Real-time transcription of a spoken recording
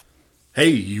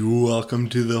Hey, welcome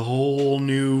to the whole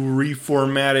new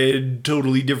reformatted,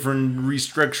 totally different,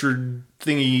 restructured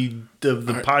thingy of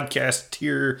the podcast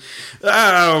here.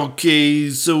 Okay,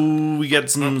 so we got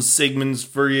some segments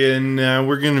for you, and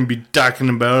we're going to be talking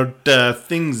about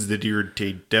things that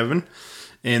irritate Devin.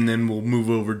 And then we'll move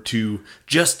over to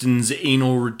Justin's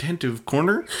anal retentive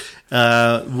corner.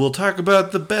 We'll talk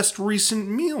about the best recent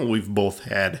meal we've both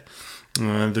had.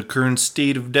 The current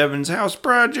state of Devin's house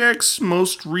projects,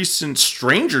 most recent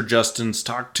stranger Justin's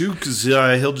talked to, because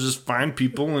he'll just find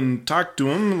people and talk to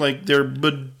them like they're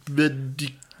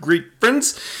great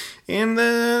friends. And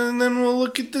then we'll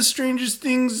look at the strangest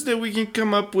things that we can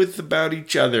come up with about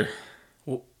each other.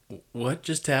 What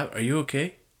just happened? Are you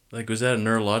okay? Like, was that a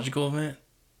neurological event?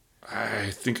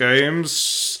 I think I am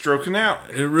stroking out.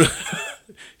 It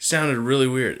sounded really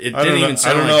weird. It I didn't don't even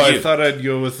sound know. like you. I thought I'd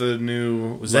go with a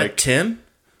new... Was that Tim?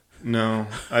 No.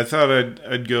 I thought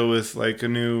I'd go with like a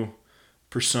new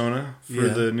persona for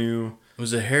the new...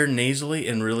 Was it hair nasally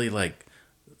and really like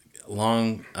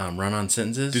long run-on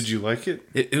sentences? Did you like it?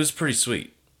 It was pretty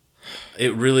sweet.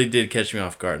 It really did catch me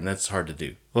off guard, and that's hard to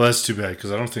do. Well, that's too bad,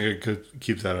 because I don't think I could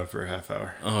keep that up for a half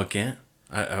hour. Oh, I can't?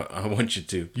 I want you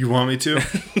to. You want me to?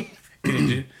 Can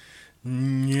you do?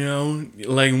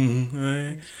 Like...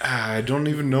 I don't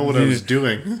even know what I was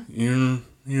doing.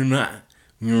 You're not.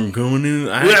 You're going in.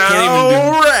 I can't even do...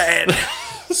 All right.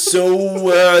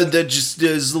 So, that just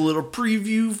is a little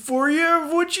preview for you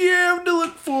of what you have to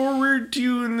look forward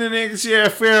to in the next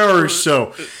half hour or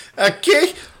so.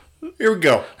 Okay, here we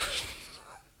go.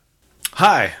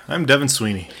 Hi, I'm Devin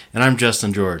Sweeney. And I'm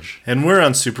Justin George. And we're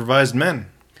Unsupervised Men.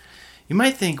 You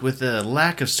might think with a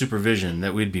lack of supervision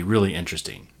that we'd be really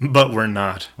interesting. But we're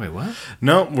not. Wait, what?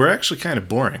 No, we're actually kind of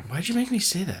boring. Why'd you make me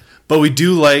say that? But we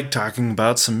do like talking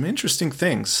about some interesting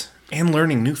things and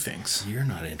learning new things. You're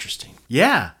not interesting.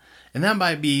 Yeah, and that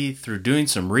might be through doing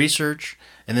some research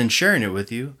and then sharing it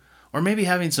with you, or maybe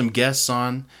having some guests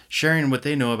on, sharing what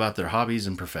they know about their hobbies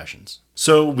and professions.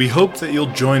 So we hope that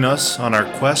you'll join us on our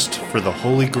quest for the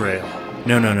Holy Grail.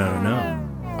 No.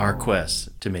 Our quest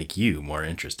to make you more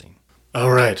interesting.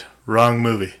 All right, wrong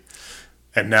movie.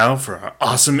 And now for our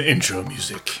awesome intro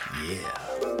music. Yeah.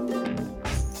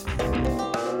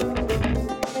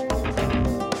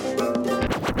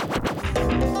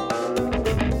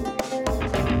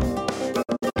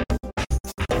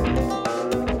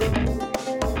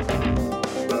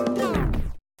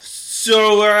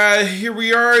 So, here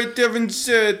we are at Devin's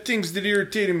Things That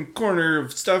Irritate Him corner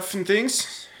of stuff and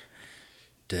things.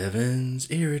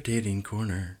 Devin's irritating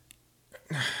corner.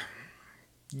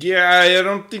 Yeah, I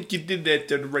don't think you did that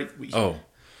the right way. Oh.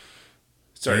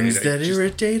 Sorry. Things that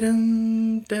irritate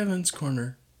him, Devin's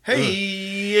corner. Hey,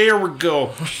 here we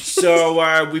go.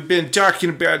 So, we've been talking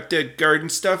about that garden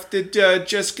stuff that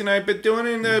Jessica and I have been doing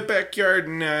in the backyard.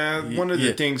 And one of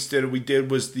the things that we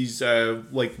did was these,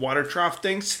 like, water trough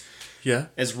things. Yeah.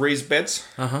 As raised beds.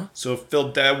 Uh-huh. So,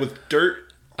 filled that with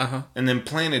dirt. Uh-huh. And then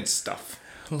planted stuff.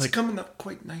 It's coming up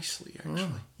quite nicely,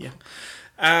 actually. Yeah.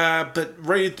 But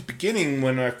right at the beginning,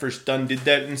 when I first did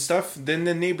that and stuff, then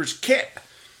the neighbor's cat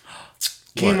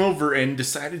came over and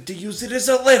decided to use it as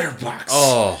a litter box.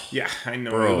 Oh. Yeah, I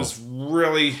know. Bro. It was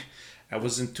really... I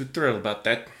wasn't too thrilled about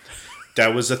that.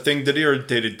 That was a thing that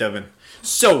irritated Devin.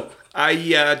 So,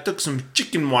 I took some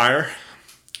chicken wire.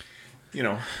 You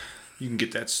know, you can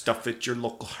get that stuff at your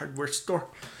local hardware store.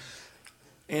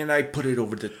 And I put it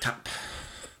over the top.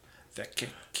 That cat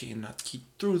cannot keep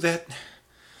through that.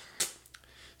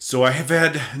 So I have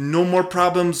had no more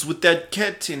problems with that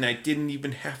cat, and I didn't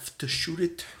even have to shoot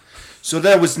it. So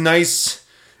that was nice,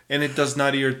 and it does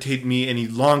not irritate me any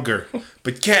longer.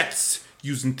 But cats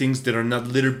using things that are not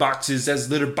litter boxes as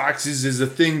litter boxes is a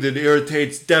thing that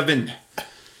irritates Devin.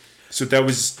 So that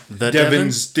was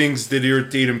Devin's Things That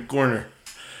Irritate Him corner.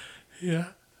 Yeah.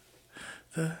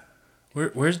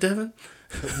 Where's Devin?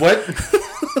 What?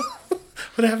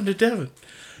 What happened to Devin?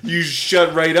 You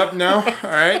shut right up now, all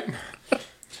right?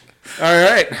 All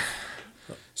right.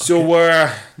 So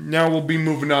now we'll be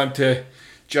moving on to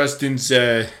Justin's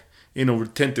anal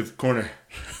retentive corner.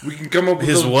 We can come up with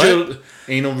his what?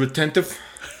 Anal retentive.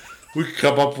 We can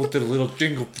come up with a little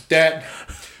jingle for that.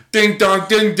 Ding dong,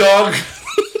 ding dong.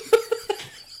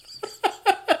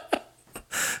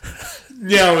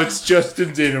 Now it's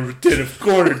Justin's anal retentive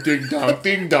corner. Ding dong,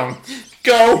 ding dong.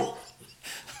 Go.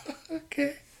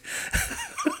 Okay.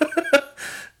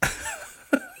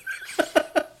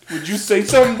 Would you say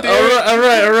something, Dave? All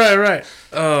right.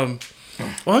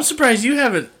 Well, I'm surprised you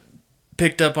haven't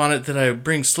picked up on it that I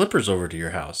bring slippers over to your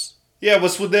house. Yeah,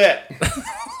 what's with that?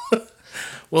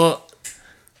 Well,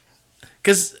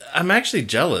 because I'm actually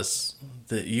jealous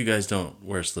that you guys don't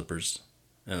wear slippers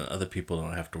and other people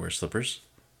don't have to wear slippers.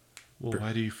 Well,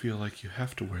 why do you feel like you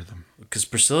have to wear them? Because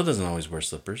Priscilla doesn't always wear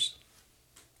slippers.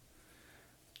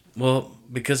 Well,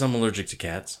 because I'm allergic to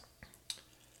cats.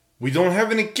 We don't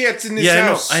have any cats in this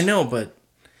house. Yeah, I know, but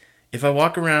if I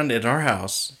walk around in our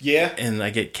house and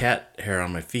I get cat hair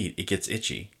on my feet, it gets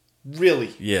itchy.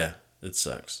 Really? Yeah, it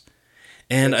sucks.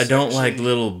 And I don't like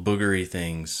little boogery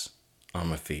things on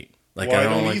my feet. Like, well, I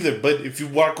don't either, but if you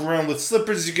walk around with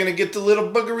slippers, you're going to get the little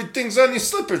buggery things on your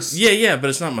slippers. Yeah, but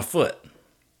it's not my foot.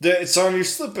 It's on your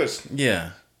slippers.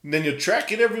 Yeah. And then you'll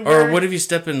track it everywhere. Or what if you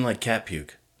step in, like, cat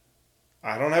puke?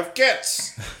 I don't have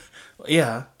cats.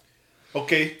 Yeah.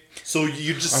 Okay, so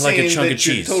you're just like saying a chunk that of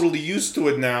cheese. You're totally used to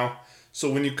it now. So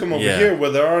when you come over here where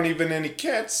there aren't even any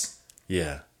cats,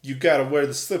 you got to wear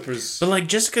the slippers. But, like,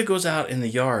 Jessica goes out in the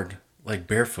yard, like,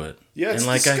 barefoot. Yeah, it's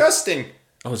like disgusting.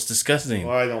 Oh, it's disgusting.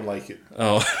 Well, I don't like it.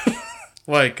 Oh.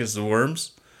 Why? Because the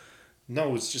worms?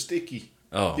 No, it's just icky.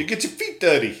 Oh. You get your feet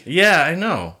dirty. Yeah, I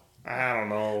know. I don't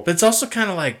know. But it's also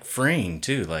kind of like freeing,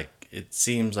 too. Like, it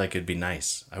seems like it'd be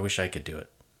nice. I wish I could do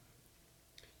it.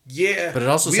 Yeah. But it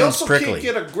also sounds prickly. We also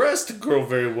can't get our grass to grow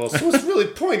very well, so it's really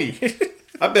pointy.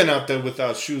 I've been out there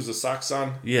without shoes or socks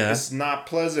on. Yeah. It's not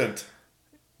pleasant.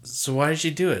 So why did she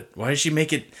do it? Why did she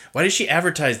make it... Why did she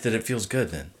advertise that it feels good,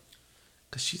 then?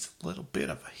 Because she's a little bit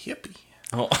of a hippie.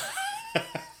 Oh.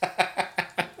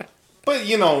 But,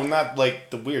 you know, not like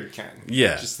the weird kind.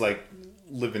 Yeah. Just like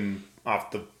living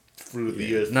off the fruit of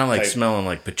the earth. Not like smelling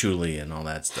like patchouli and all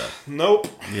that stuff. Nope.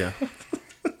 Yeah.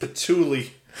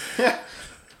 Patchouli.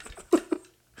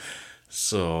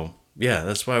 So, yeah,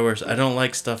 that's why I don't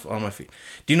like stuff on my feet.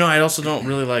 Do you know I also don't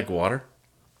really like water?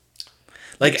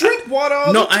 Like, drink water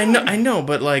all the time. I know,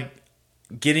 but like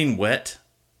getting wet,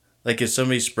 like if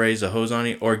somebody sprays a hose on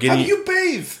you or getting... How do you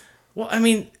bathe? Well, I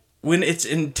mean, when it's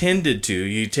intended to,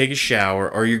 you take a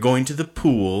shower or you're going to the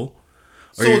pool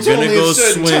or you're going to go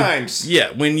swim. Times.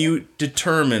 Yeah, when you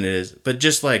determine it is. But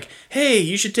just like, hey,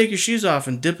 you should take your shoes off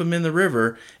and dip them in the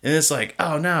river. And it's like,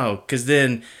 oh no, because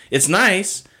then it's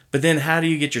nice. But then how do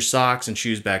you get your socks and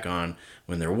shoes back on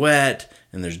when they're wet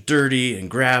and there's dirty and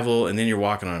gravel and then you're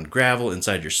walking on gravel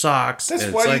inside your socks? That's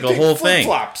and why it's like you a take whole thing.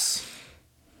 Flip-flops.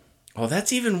 Oh,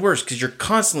 that's even worse because you're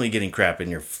constantly getting crap in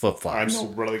your flip-flops. I know,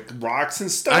 like rocks and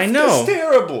stuff. I know. That's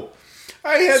terrible.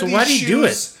 I had so these why do you shoes. do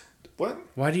it? What?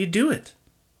 Why do you do it?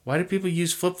 Why do people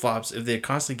use flip-flops if they're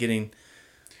constantly getting...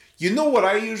 You know what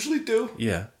I usually do?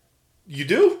 Yeah. You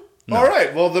do? No. All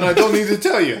right. Well, then I don't need to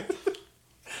tell you.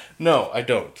 No, I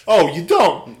don't. Oh, you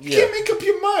don't? You Yeah. can't make up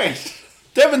your mind.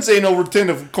 Devin's ain't over 10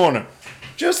 of a corner.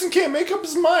 Justin can't make up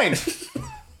his mind.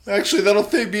 Actually, that'll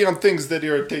be on things that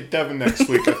irritate Devin next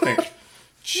week, I think.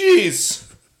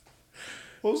 Jeez.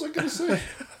 What was I going to say?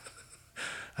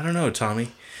 I don't know, Tommy.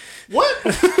 What?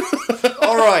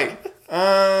 All right.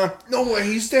 No, I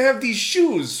used to have these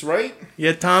shoes, right?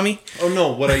 Yeah, Tommy? Oh,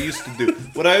 no, what I used to do.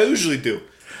 What I usually do.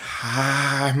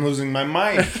 I'm losing my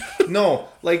mind. No,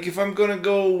 like if I'm going to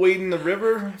go wade in the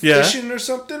river, fishing or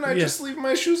something, I just leave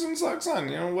my shoes and socks on.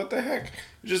 You know, what the heck?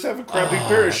 You just have a crappy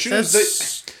pair of shoes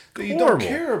that you don't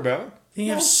care about. Then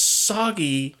you have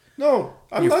soggy... No,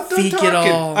 I'm your not done feet talking. get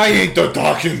all... I ain't done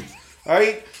talking. All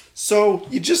right? So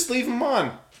you just leave them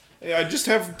on. I just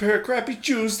have a pair of crappy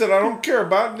shoes that I don't care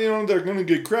about. You know, they're going to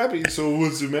get crappy, so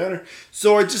what's the matter?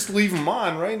 So I just leave them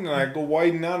on, right? And I go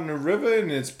wading out in the river,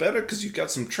 and it's better because you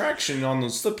got some traction on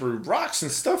those slippery rocks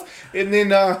and stuff. And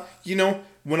then, you know,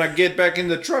 when I get back in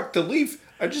the truck to leave,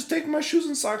 I just take my shoes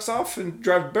and socks off and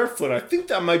drive barefoot. I think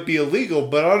that might be illegal,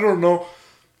 but I don't know.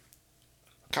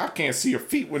 Cop can't see your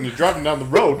feet when you're driving down the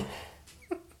road.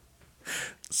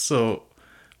 So,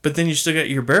 but then you still got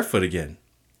your barefoot again.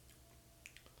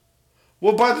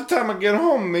 Well, by the time I get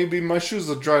home, maybe my shoes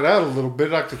will dry out a little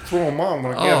bit. I could throw them on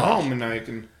when I get home, and I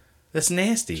can... That's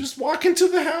nasty. Just walk into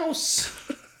the house.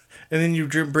 And then you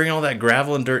bring all that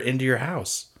gravel and dirt into your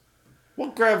house.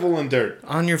 What gravel and dirt?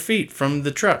 On your feet from the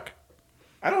truck.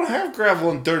 I don't have gravel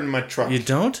and dirt in my truck. You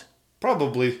don't?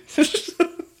 Probably.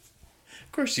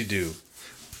 Of course you do.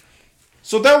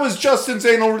 So that was Justin's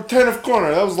Anal Retentive Corner.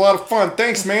 That was a lot of fun.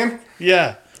 Thanks, man.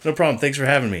 Yeah, no problem. Thanks for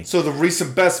having me. So the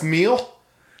recent best meal?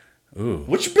 Ooh.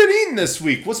 What you been eating this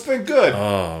week? What's been good?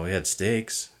 Oh, we had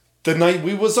steaks. The night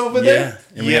we was over there?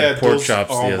 Yeah, and we had pork chops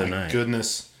the other night. Oh, my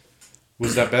goodness.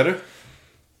 Was that better?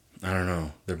 I don't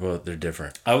know. They're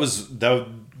different.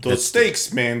 Those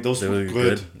steaks, man, those were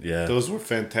good. Yeah. Those were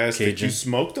fantastic. Cajun. You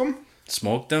smoked them?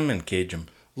 Smoked them and caged them.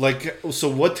 Like, so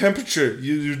what temperature?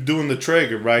 You're doing the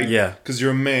Traeger, right? Yeah. Because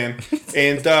you're a man.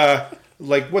 And,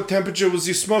 like, what temperature was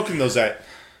you smoking those at?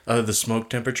 The smoke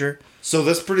temperature. So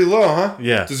that's pretty low, huh?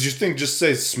 Yeah. Does your thing just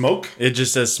say smoke? It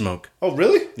just says smoke. Oh,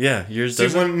 really? Yeah, yours See,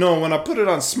 doesn't? when I put it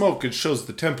on smoke, it shows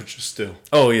the temperature still.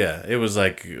 Oh, yeah. It was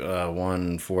like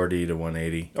 140 to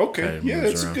 180. Okay, Kinda yeah, moves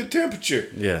that's around. a good temperature.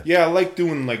 Yeah. Yeah, I like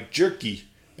doing like jerky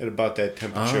at about that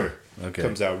temperature. Okay.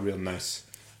 Comes out real nice.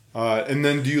 And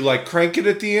then do you like crank it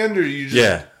at the end, or you just...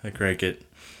 Yeah, I crank it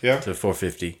Yeah? to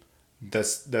 450.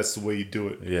 That's the way you do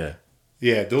it. Yeah.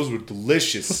 Yeah, those were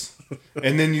delicious.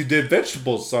 And then you did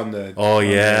vegetables on the... Oh, on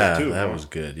yeah. there, too, That huh? was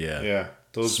good, yeah. Yeah.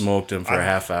 Those Smoked them for a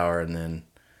half hour and then,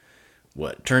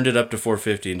 turned it up to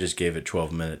 450 and just gave it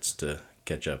 12 minutes to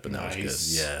catch up, and that was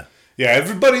Nice. good. Yeah. Yeah,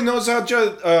 everybody knows how...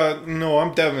 no,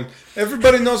 I'm Devin.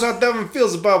 Everybody knows how Devin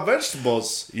feels about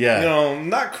vegetables. Yeah. You know,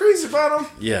 not crazy about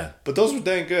them, Yeah. but those were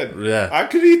dang good. Yeah. I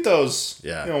could eat those,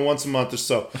 Yeah. you know, once a month or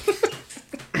so.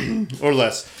 Or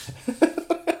less.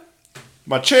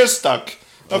 My chair's stuck.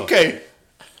 Okay.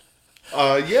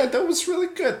 Yeah, that was really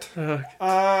good.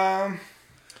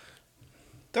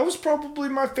 That was probably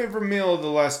my favorite meal of the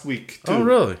last week, too. Oh,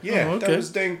 really? Yeah, Oh, okay. that was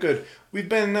dang good. We've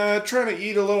been trying to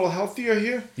eat a little healthier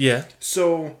here. Yeah.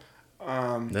 So,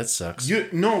 That sucks.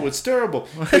 no, it's terrible.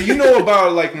 But you know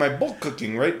about, like, my bulk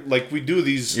cooking, right? Like, we do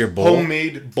these Your bowl?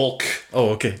 homemade bulk.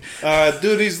 Oh, okay.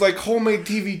 Do these, like, homemade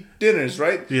TV dinners,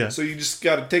 right? Yeah. So you just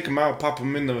got to take them out, pop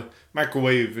them in the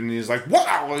microwave, and he's like,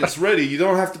 wow, it's ready. You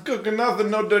don't have to cook or nothing,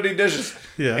 no dirty dishes.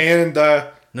 Yeah. And,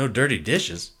 No dirty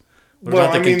dishes. What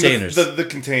about the containers? The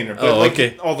container. But Oh, like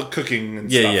okay. all the cooking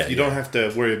and Yeah, stuff. yeah, You yeah. don't have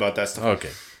to worry about that stuff. Okay.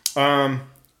 Oh,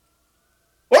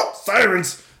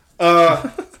 sirens!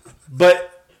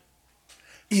 But,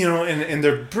 you know, and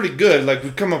they're pretty good. Like,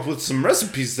 we've come up with some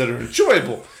recipes that are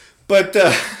enjoyable. But,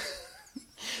 I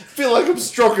feel like I'm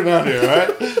stroking out here, all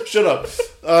right? Shut up.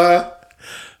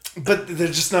 But they're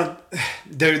just not...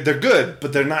 They're good,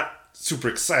 but they're not super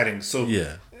exciting. So,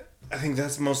 Yeah. I think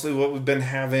that's mostly what we've been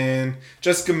having.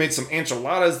 Jessica made some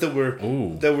enchiladas that were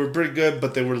pretty good,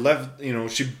 but they were left. You know,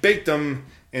 she baked them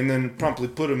and then promptly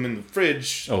put them in the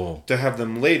fridge to have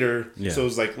them later. Yeah. So it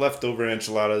was like leftover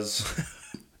enchiladas.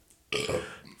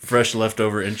 Fresh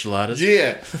leftover enchiladas?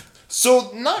 Yeah. So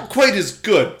not quite as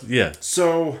good. Yeah.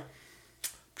 So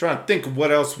trying to think of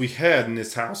what else we had in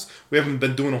this house. We haven't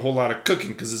been doing a whole lot of cooking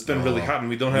because it's been really hot and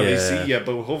we don't have AC yet.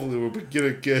 But hopefully we're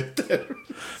gonna get that.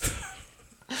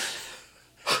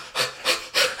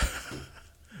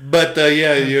 But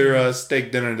yeah, your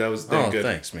steak dinner, that was damn good.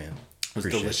 Thanks, man. It was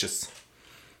delicious.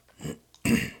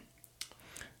 Is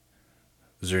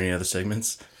there any other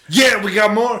segments? Yeah, we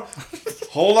got more.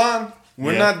 Hold on.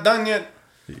 We're Yeah. not done yet.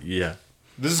 Yeah.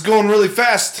 This is going really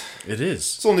fast. It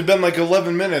is. It's only been like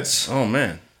 11 minutes. Oh,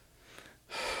 man.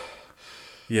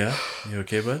 Yeah. You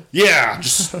okay, bud? Yeah,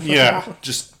 just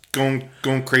going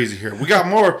crazy here. We got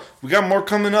more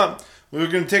coming up. We're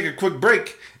going to take a quick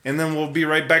break, and then we'll be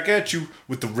right back at you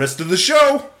with the rest of the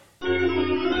show.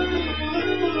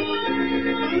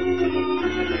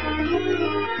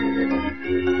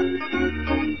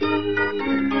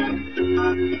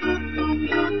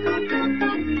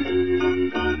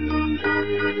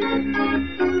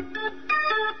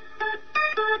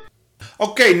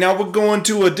 Okay, now we're going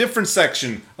to a different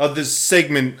section of this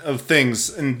segment of things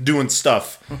and doing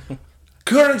stuff.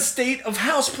 Current state of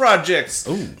house projects.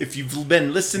 Ooh. If you've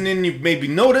been listening, you've maybe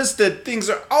noticed that things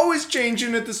are always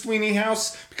changing at the Sweeney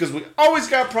house because we always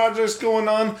got projects going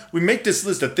on. We make this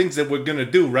list of things that we're going to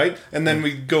do, right? And then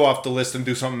we go off the list and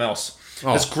do something else.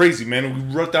 Oh. It's crazy, man.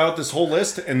 We wrote out this whole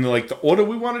list and like the order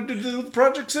we wanted to do the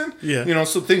projects in. Yeah. You know,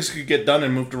 so things could get done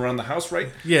and moved around the house, right?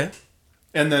 Yeah.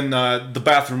 And then the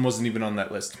bathroom wasn't even on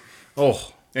that list.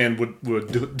 Oh. And we're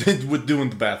doing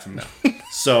the bathroom now.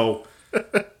 So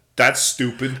that's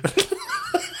stupid.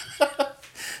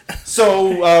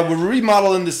 So we're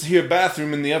remodeling this here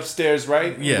bathroom in the upstairs,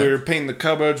 right? Yeah. We're painting the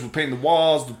cupboards. We're painting the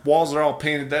walls. The walls are all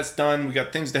painted. That's done. We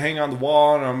got things to hang on the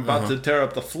wall, and I'm about to tear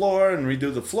up the floor and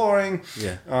redo the flooring.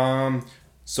 Yeah.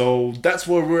 So that's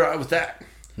where we're at with that.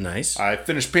 Nice. I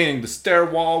finished painting the stair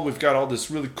wall. We've got all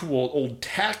this really cool old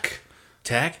tack.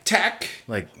 Tack?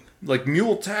 Like,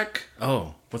 Mule tack.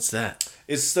 oh, what's that?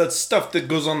 It's that stuff that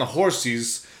goes on the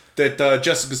horses that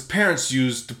Jessica's parents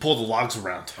used to pull the logs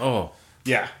around. Oh.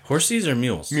 Yeah. Horses or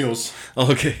mules? Mules.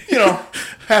 Oh, okay. You know,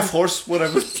 half horse,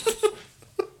 whatever.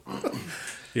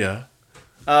 Yeah.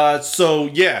 So,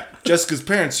 yeah, Jessica's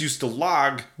parents used to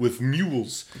log with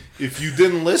mules. If you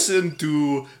didn't listen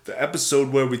to the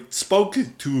episode where we spoke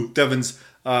to Devin's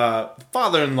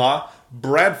father-in-law,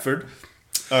 Bradford,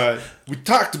 we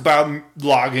talked about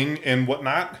logging and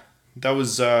whatnot. That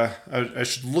was, I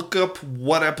should look up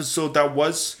what episode that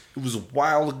was. It was a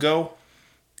while ago.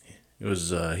 It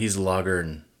was, he's a logger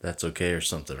and That's Okay or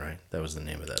something, right? That was the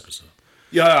name of the episode.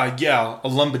 Yeah, a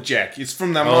lumberjack. It's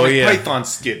from that Monty Python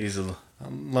skit. He's a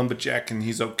lumberjack and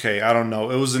he's okay. I don't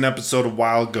know. It was an episode a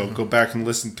while ago. Go back and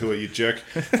listen to it, you jerk.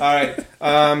 All right.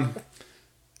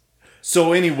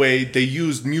 So anyway, they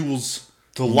used mules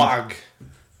to log,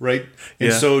 right?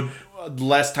 And so the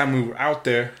last time we were out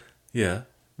there,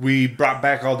 we brought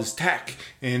back all this tack,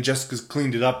 and Jessica's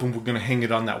cleaned it up, and we're gonna hang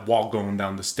it on that wall going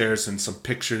down the stairs, and some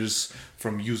pictures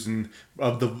from using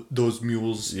those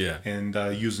mules, and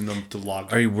using them to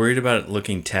log. Are you worried about it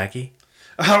looking tacky?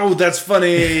 Oh, that's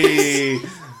funny.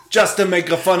 Just to make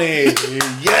a funny.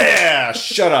 Yeah,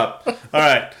 shut up. All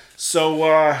right. So,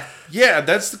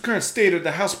 that's the current state of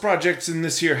the house projects in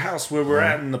this here house where we're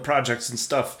at in the projects and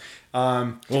stuff.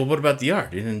 Well, what about the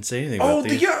yard? You didn't say anything about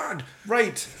the yard.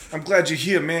 Right. I'm glad you're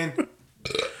here, man.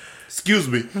 Excuse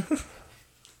me.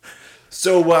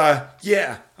 So,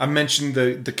 I mentioned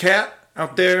the cat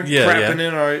out there crapping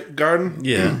in our garden.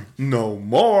 Yeah. No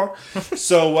more.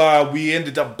 So we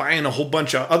ended up buying a whole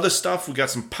bunch of other stuff. We got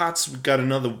some pots. We got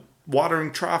another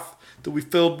watering trough that we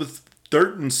filled with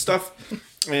dirt and stuff.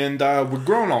 And we're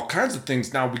growing all kinds of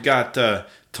things now. We got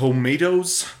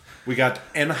tomatoes. We got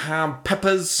Anaheim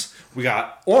peppers. We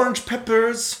got orange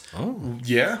peppers. Oh.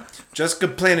 Yeah. Jessica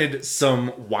planted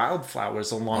some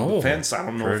wildflowers along the fence. I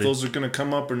don't know if those are going to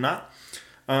come up or not.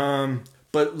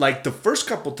 But like the first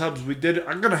couple tubs we did,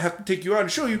 I'm going to have to take you out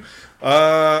and show you.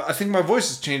 I think my voice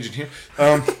is changing here.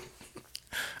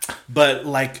 But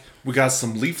like we got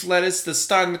some leaf lettuce that's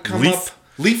starting to come up.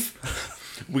 Leaf.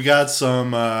 We got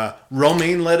some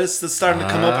romaine lettuce that's starting to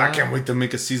come up. I can't wait to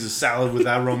make a Caesar salad with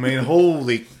that romaine.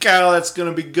 Holy cow, that's going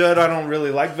to be good. I don't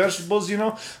really like vegetables,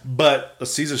 but a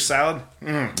Caesar salad,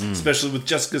 especially with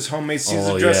Jessica's homemade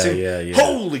Caesar dressing. Yeah.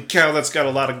 Holy cow, that's got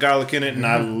a lot of garlic in it, and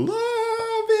I love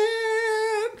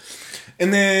it.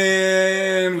 And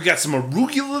then we got some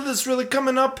arugula that's really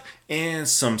coming up, and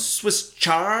some Swiss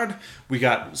chard. We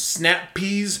got snap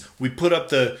peas. We put up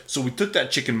so we took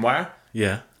that chicken wire.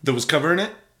 Yeah. That was covering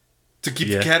it to keep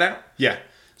the cat out. Yeah.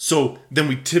 So then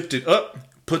we tipped it up,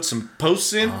 put some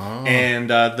posts in,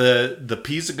 and the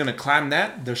peas are gonna climb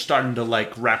that. They're starting to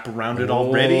like wrap around it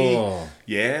already.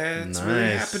 Yeah, it's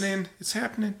really happening. It's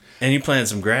happening. And you planted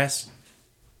some grass?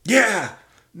 Yeah.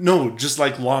 No, just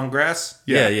like long grass.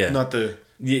 Yeah. Not the.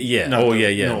 Yeah. No. No.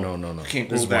 You can't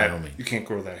grow that. Wyoming. You can't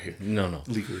grow that here. No.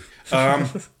 Legally.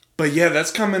 But yeah, that's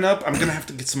coming up. I'm gonna have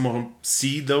to get some more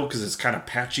seed though, because it's kind of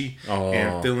patchy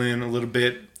and fill in a little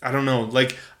bit. I don't know.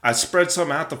 Like I spread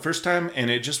some out the first time and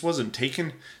it just wasn't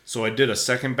taken. So I did a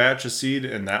second batch of seed,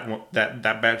 and that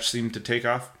batch seemed to take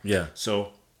off. Yeah.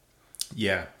 So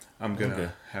yeah, I'm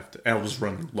gonna have to. I was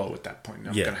running low at that point.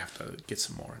 I'm gonna have to get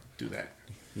some more. Do that.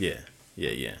 Yeah.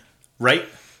 Right.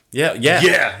 Yeah.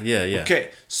 Okay,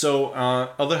 so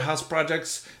other house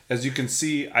projects, as you can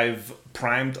see, I've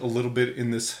primed a little bit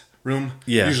in this room.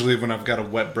 Yeah. Usually when I've got a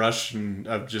wet brush and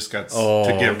I've just got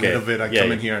to get rid of it, I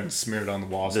come in here and smear it on the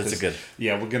walls. That's good.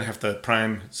 Yeah, we're going to have to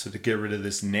prime to get rid of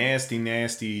this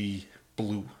nasty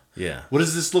blue. Yeah. What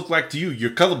does this look like to you?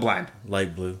 You're colorblind.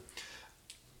 Light blue.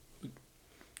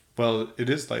 Well, it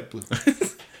is light blue.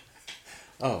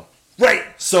 Oh. Right.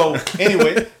 So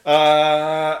anyway,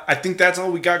 I think that's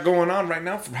all we got going on right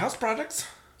now for house projects.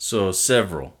 So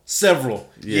several.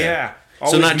 Yeah.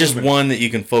 So not just one that you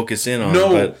can focus in on.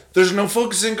 No, there's no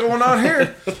focusing going on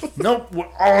here. Nope, we're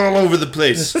all over the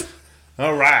place.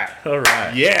 All right.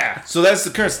 Yeah. So that's the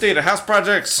current state of house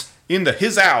projects in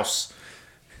his house.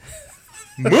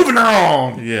 Moving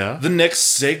on. Yeah. The next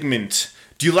segment.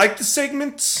 Do you like the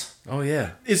segments? Oh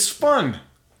yeah. It's fun.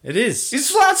 It is.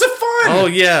 It's lots of fun. Oh,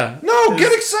 yeah. No,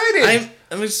 get excited.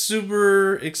 I'm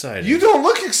super excited. You don't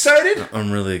look excited.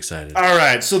 I'm really excited. All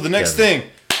right, so the next thing.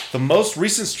 The most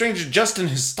recent stranger Justin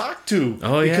has talked to.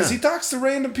 Oh, yeah. Because he talks to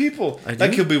random people.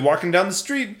 Like he'll be walking down the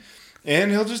street and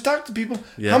he'll just talk to people.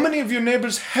 Yeah. How many of your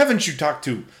neighbors haven't you talked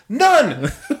to?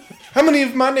 None. How many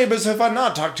of my neighbors have I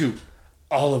not talked to?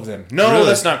 All of them. No, really?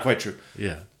 That's not quite true.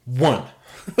 Yeah. One.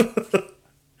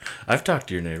 I've talked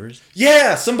to your neighbors.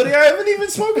 Yeah, somebody I haven't even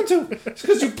spoken to. It's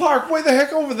because you park way the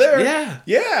heck over there. Yeah.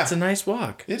 It's a nice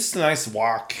walk. It's a nice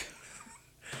walk.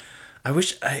 I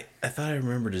wish I thought I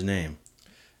remembered his name.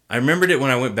 I remembered it when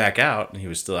I went back out and he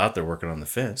was still out there working on the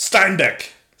fence.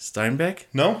 Steinbeck?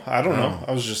 No, I don't know.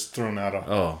 I was just throwing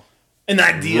out an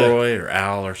idea. Roy or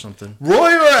Al or something.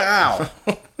 Roy or Al?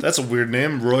 That's a weird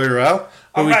name, Roy or Al.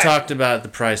 But we talked about the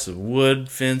price of wood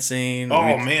fencing.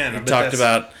 Oh, man. We talked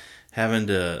about having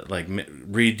to like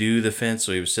redo the fence,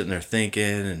 so he was sitting there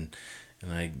thinking,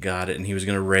 And I got it, and he was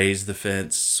going to raise the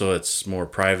fence so it's more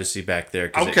privacy back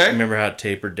there. Okay. Remember how it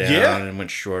tapered down and went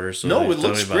shorter? So no, he it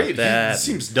looks told me great. That. He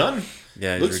seems done.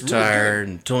 Yeah, he's looks retired,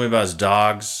 and told me about his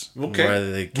dogs,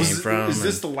 where they came from. Is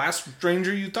this the last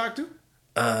stranger you talked to?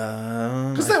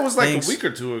 Because that was like a week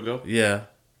or two ago. Yeah.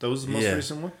 That was the most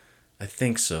recent one? I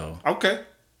think so. Okay.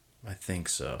 I think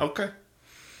so. Okay.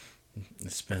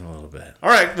 It's been a little bit. All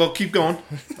right, well, keep going.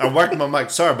 I whacked my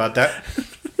mic. Sorry about that.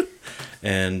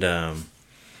 And,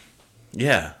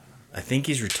 yeah, I think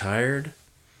he's retired.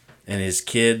 And his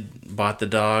kid bought the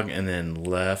dog and then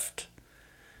left.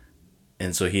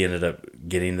 And so he ended up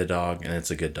getting the dog, and it's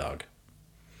a good dog.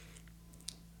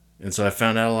 And so I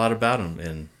found out a lot about him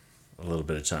in a little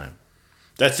bit of time.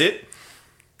 That's it?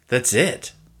 That's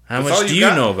it. How much do you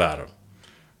know about him?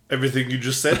 Everything you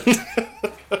just said?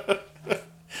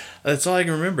 That's all I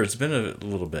can remember. It's been a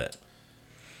little bit.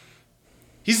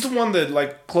 He's the one that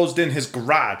like closed in his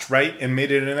garage, right? And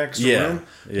made it an extra room?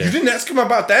 Yeah. You didn't ask him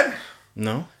about that?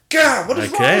 No. God, what is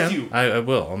wrong with you? I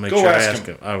will. I'll make Go sure I ask ask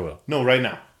him. I will. No, right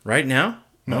now. Right now?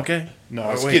 No. Okay. No,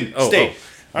 I was wait. kidding. Stay.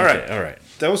 All right. All right.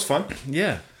 That was fun.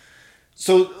 Yeah.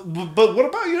 So, but what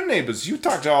about your neighbors? You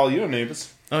talk to all your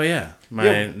neighbors. Oh, yeah.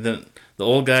 The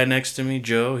old guy next to me,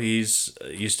 Joe, he's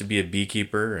used to be a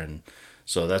beekeeper, and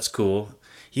so that's cool.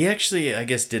 He actually, I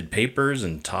guess, did papers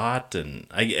and taught, and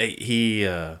he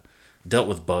dealt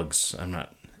with bugs. I'm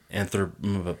not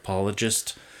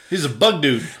anthropologist. He's a bug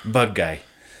dude. Bug guy.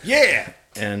 Yeah.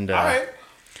 And all right.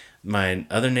 My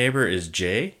other neighbor is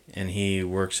Jay, and he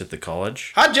works at the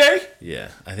college. Hi, Jay. Yeah,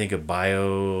 I think a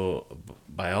biologist.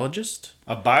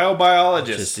 A biobiologist.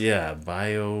 Just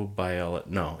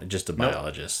just a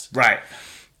biologist. Right.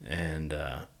 And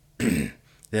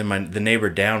then the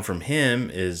neighbor down from him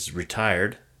is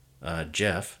retired,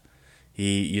 Jeff.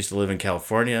 He used to live in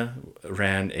California,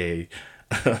 ran a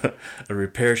a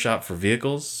repair shop for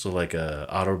vehicles, so like a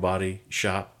auto body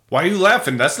shop. Why are you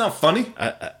laughing? That's not funny.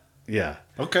 Yeah.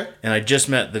 Okay. And I just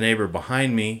met the neighbor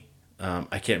behind me.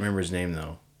 I can't remember his name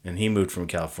though, and he moved from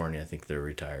California. I think they're a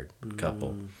retired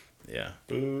couple. Yeah.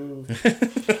 Boo.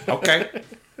 Okay.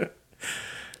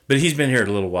 But he's been here a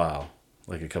little while,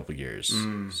 like a couple years,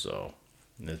 so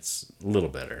it's a little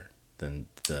better than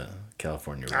the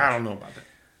California rush. I don't know about that.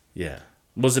 Yeah.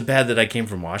 Was it bad that I came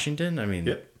from Washington? I mean,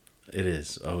 Yep. It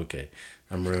is. Oh, okay.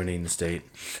 I'm ruining the state.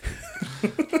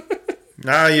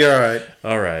 Nah, you're all right.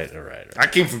 All right. I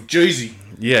came from Jersey.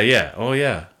 Yeah. Oh,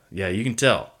 yeah. Yeah, you can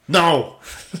tell. No,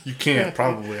 you can't.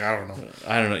 Probably. I don't know.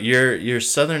 I don't know. Your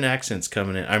southern accent's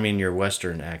coming in. I mean, your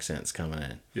western accent's coming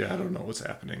in. Yeah, I don't know what's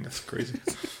happening. That's crazy.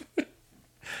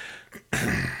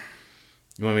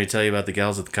 You want me to tell you about the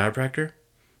gals at the chiropractor?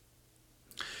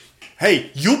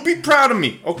 Hey, you'll be proud of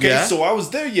me. Okay, Yeah? so I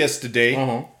was there yesterday,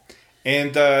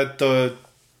 and the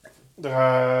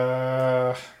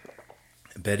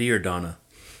Betty or Donna?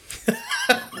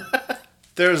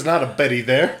 there's not a Betty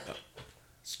there.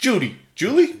 It's Judy.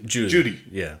 Judy.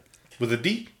 Yeah. With a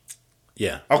D?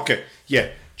 Yeah. Okay. Yeah.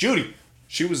 Judy.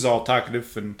 She was all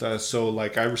talkative, and so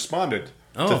like I responded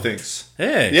to things.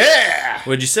 Hey. Yeah.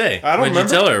 What'd you say? I don't What'd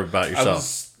remember. you tell her about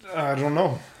yourself? I don't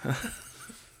know.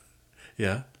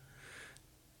 Yeah.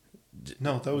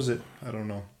 No, that was it. I don't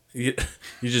know. You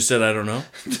just said I don't know?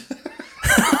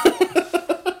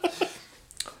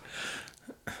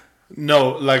 No,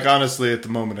 like honestly, at the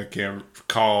moment, I can't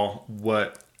recall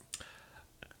what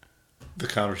the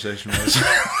conversation was.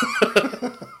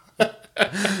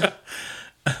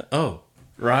 Oh.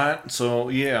 Right? So,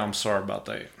 yeah, I'm sorry about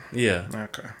that. Yeah.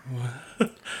 Okay.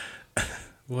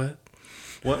 What?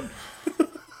 What?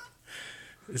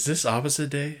 Is this opposite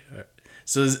day?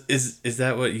 So is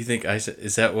that what you think I said?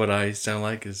 Is that what I sound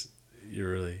like? Is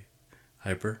you're really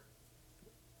hyper?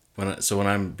 When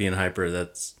I'm being hyper,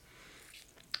 is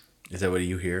that what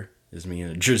you hear? Is me in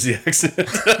a Jersey accent?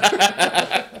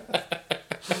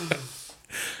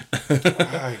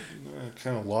 I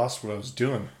kind of lost what I was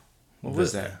doing. What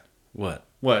was that? What?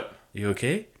 What? You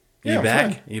okay? Yeah, you I'm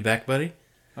back? fine. You back, buddy?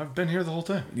 I've been here the whole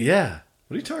time. Yeah.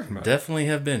 What are you talking about? Definitely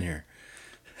have been here.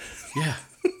 Yeah.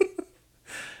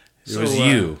 It was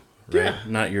you, right? yeah.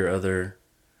 Not your other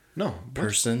No.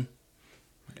 person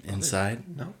inside.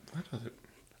 No. What other?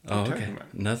 Oh, are you okay. talking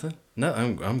about? Nothing. No,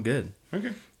 I'm good.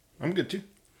 Okay. I'm good too.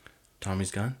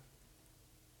 Tommy's gone.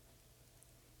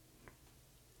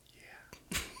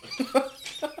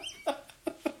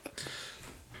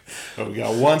 Oh, we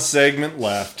got one segment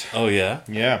left. Oh yeah.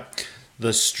 Yeah.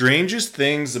 The strangest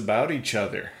things about each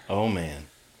other. Oh man.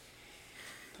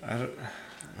 I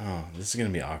Oh, this is gonna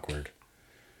be awkward.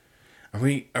 Are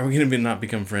we gonna not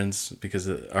become friends because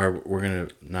we're gonna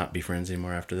not be friends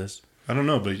anymore after this? don't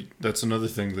know, but that's another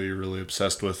thing that you're really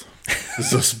obsessed with.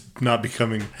 This is not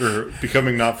becoming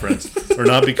not friends or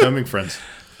not becoming friends.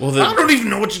 Well, I don't even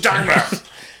know what you're talking about.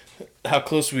 How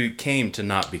close we came to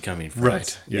not becoming friends.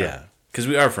 Right. Yeah. Because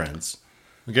we are friends.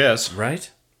 I guess. Right?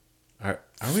 Are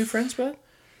we friends, bud?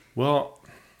 Well,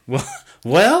 what?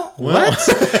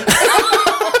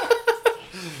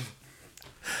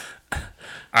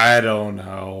 I don't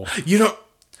know. You don't.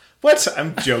 What?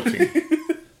 I'm joking.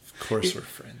 Of course we're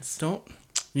friends. Don't.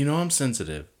 You know I'm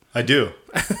sensitive. I do.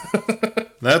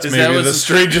 That's maybe the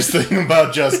strangest thing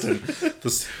about Justin.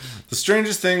 The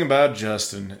strangest thing about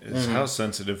Justin is how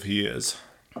sensitive he is.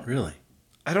 Really?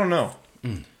 I don't know.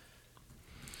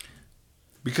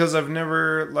 Because I've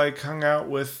never hung out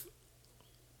with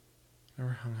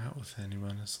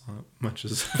anyone as much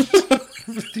as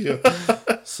with you.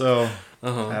 So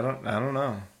I don't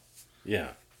know. Yeah.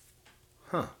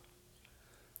 Huh.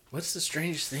 What's the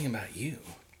strangest thing about you?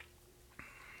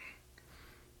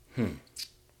 I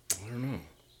don't know.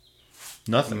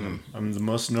 Nothing. I'm the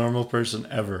most normal person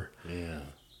ever. Yeah.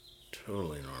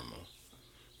 Totally normal.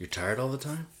 You're tired all the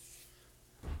time?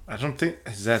 I don't think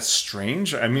is that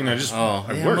strange. I mean, I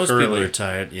work most early. people are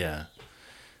tired. Yeah.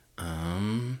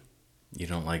 You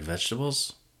don't like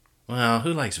vegetables? Well,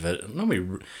 who likes nobody?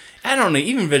 I don't know.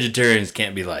 Even vegetarians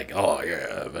can't be like, oh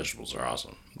yeah, vegetables are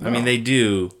awesome. No. I mean, they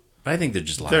do, but I think they're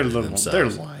just lying to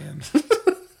themselves. They're lying.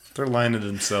 They're lying to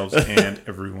themselves and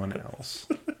everyone else.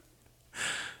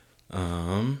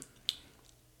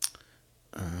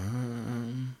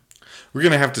 We're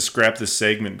gonna have to scrap this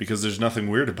segment because there's nothing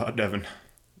weird about Devin.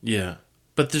 Yeah,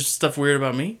 but there's stuff weird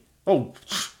about me. Oh,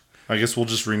 I guess we'll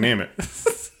just rename it.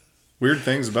 Weird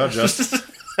things about Justin.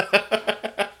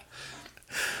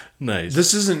 Nice.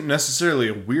 This isn't necessarily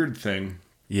a weird thing.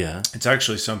 Yeah. It's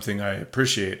actually something I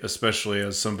appreciate, especially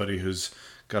as somebody who's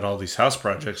got all these house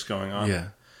projects going on. Yeah.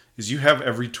 Is you have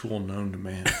every tool known to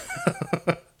man.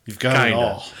 You've got it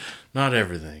all. Not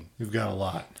everything. You've got a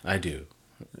lot. I do.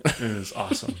 It is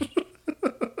awesome.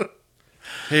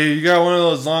 Hey, you got one of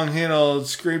those long-handled,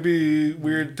 scrapey,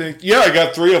 weird things? Yeah, I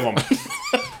got 3 of them.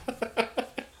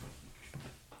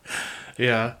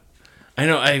 Yeah. I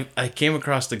know. I came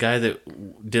across the guy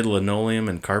that did linoleum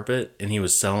and carpet, and he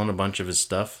was selling a bunch of his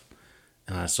stuff,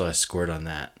 and so I scored on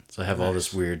that. So I have all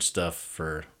this weird stuff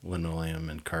for linoleum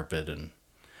and carpet,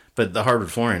 but the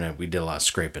hardwood flooring, we did a lot of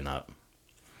scraping up.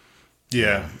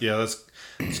 Yeah, that's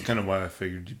kind of why I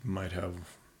figured you might have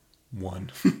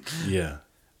one. Yeah.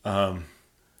 As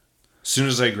soon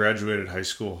as I graduated high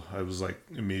school, I was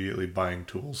immediately buying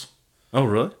tools. Oh,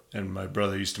 really? And my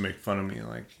brother used to make fun of me,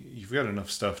 you've got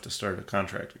enough stuff to start a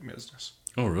contracting business.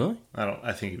 Oh, really?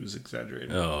 I think he was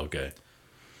exaggerating. Oh, okay.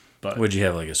 But would you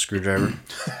have a screwdriver?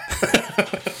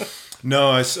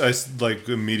 No, I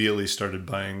immediately started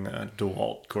buying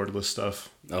DeWalt cordless stuff.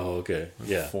 Oh, okay.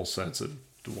 Yeah. Full sets of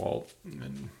DeWalt.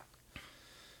 And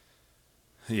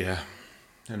yeah,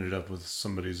 ended up with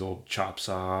somebody's old chop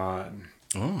saw. And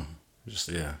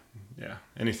yeah,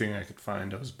 anything I could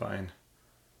find I was buying.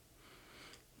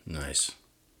 Nice.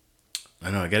 I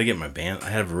know. I got to get my band.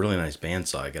 I have a really nice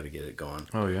bandsaw. I got to get it going.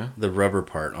 Oh yeah. The rubber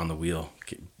part on the wheel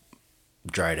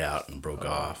dried out and broke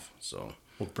off. So.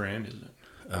 What brand is it?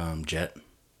 Jet.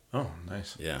 Oh,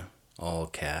 nice. Yeah, all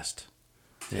cast.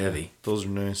 Yeah, heavy. Those are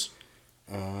nice.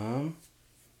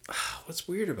 What's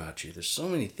weird about you? There's so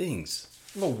many things.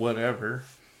 Well, whatever.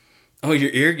 Oh,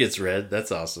 your ear gets red.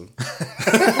 That's awesome.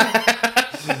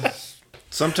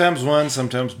 Sometimes one,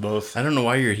 sometimes both. I don't know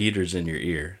why your heater's in your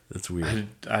ear. That's weird.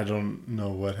 I don't know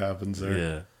what happens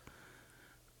there.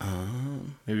 Yeah.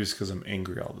 Maybe it's because I'm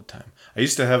angry all the time. I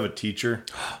used to have a teacher.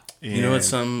 You know what's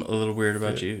something a little weird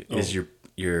about you? Is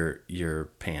your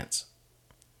pants.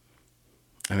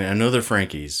 I mean, I know they're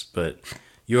Frankie's, but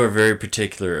you are very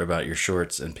particular about your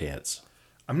shorts and pants.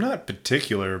 I'm not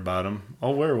particular about them.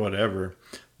 I'll wear whatever.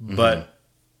 But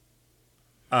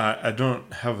I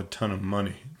don't have a ton of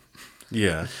money.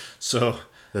 Yeah. So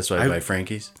that's why I buy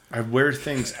Frankie's? I wear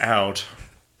things out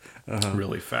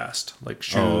really fast. Like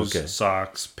shoes,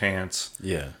 socks, pants.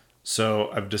 Yeah. So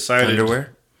I've decided...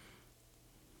 Underwear?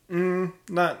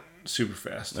 Not super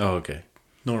fast. Oh, okay.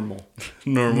 Normal.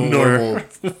 Normal.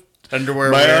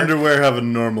 Underwear My wear? underwear have a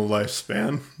normal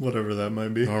lifespan. Whatever that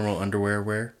might be. Normal underwear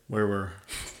wear? Where we're...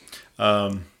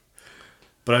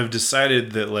 but I've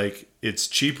decided that it's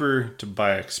cheaper to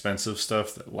buy expensive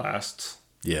stuff that lasts.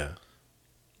 Yeah.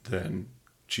 Than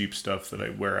cheap stuff that I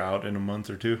wear out in a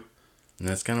month or two. And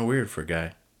that's kind of weird for a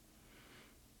guy.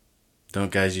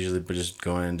 Don't guys usually just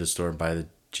go into the store and buy the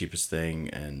cheapest thing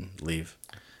and leave?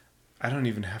 I don't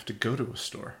even have to go to a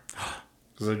store.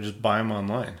 Because I just buy them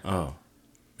online. Oh.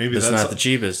 Maybe that's not the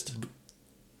cheapest.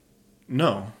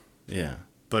 No. Yeah.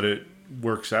 But it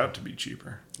works out to be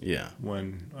cheaper Yeah.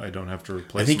 when I don't have to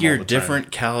replace. I think them you're all a the time.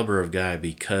 different caliber of guy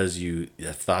because you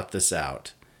thought this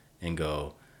out and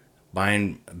go,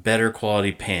 buying better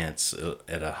quality pants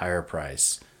at a higher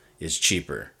price is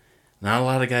cheaper. Not a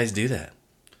lot of guys do that.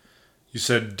 You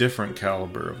said different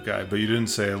caliber of guy, but you didn't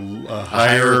say a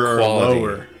higher quality, or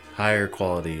lower. Higher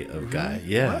quality of guy.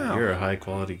 Yeah, Wow. you're a high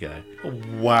quality guy.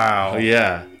 Wow. Oh,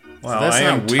 yeah. Wow, So that's I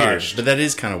not am weird, touched. but that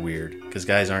is kind of weird because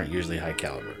guys aren't usually high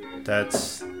caliber.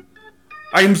 That's.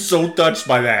 I am so touched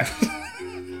by that.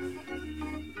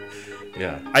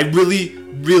 Yeah. I really,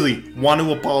 really want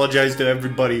to apologize to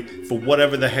everybody for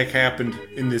whatever the heck happened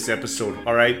in this episode.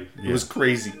 All right, it was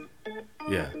crazy.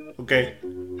 Yeah. Okay,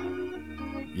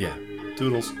 Yeah.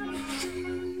 toodles.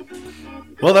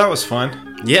 Well, that was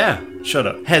fun. Yeah. Shut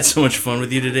up. Had so much fun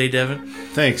with you today, Devin.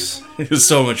 Thanks. It was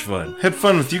so much fun. Had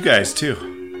fun with you guys too.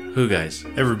 Who guys?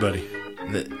 Everybody.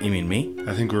 You mean me?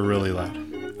 I think we're really loud.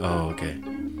 Oh, okay.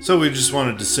 So we just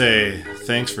wanted to say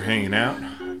thanks for hanging out.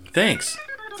 Thanks.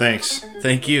 Thanks.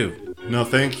 Thank you. No,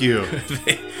 thank you.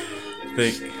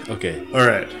 Okay. All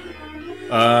right.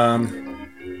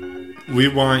 We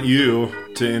want you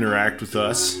to interact with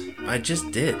us. I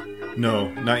just did. No,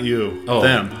 not you. Oh.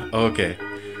 Them. Okay.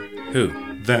 Who?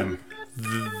 Them.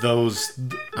 Those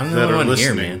I'm the that only are one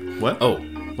listening. here, man. What? Oh.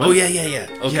 What? Oh, yeah. Okay,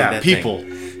 yeah, that people.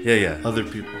 thing. Yeah. Other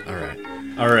people. All right.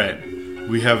 All right.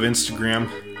 We have Instagram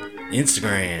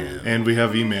Instagram. and we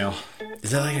have email.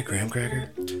 Is that like a graham cracker?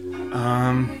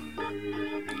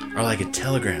 Or like a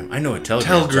telegram? I know a telegram.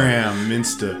 Telegram,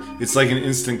 Insta. It's like an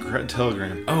instant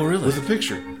telegram. Oh, really? With a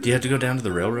picture. Do you have to go down to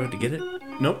the railroad to get it?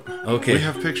 Nope. Okay. We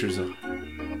have pictures though.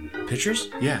 Pictures?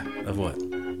 Yeah. Of what?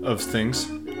 Of things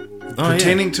Oh,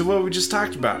 pertaining to what we just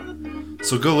talked about.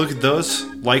 So go look at those,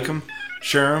 like them,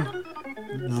 share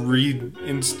them, read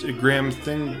Instagram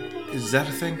thing. Is that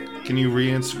a thing? Can you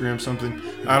re-Instagram something?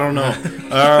 I don't know.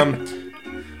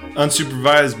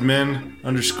 Unsupervised men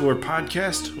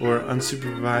 _podcast or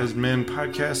unsupervised men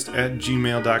podcast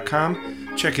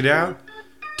 @gmail.com. Check it out.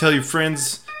 Tell your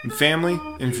friends and family,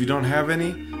 and if you don't have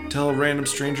any, tell a random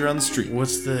stranger on the street.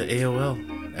 What's the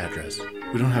AOL address?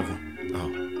 We don't have one.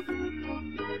 Oh.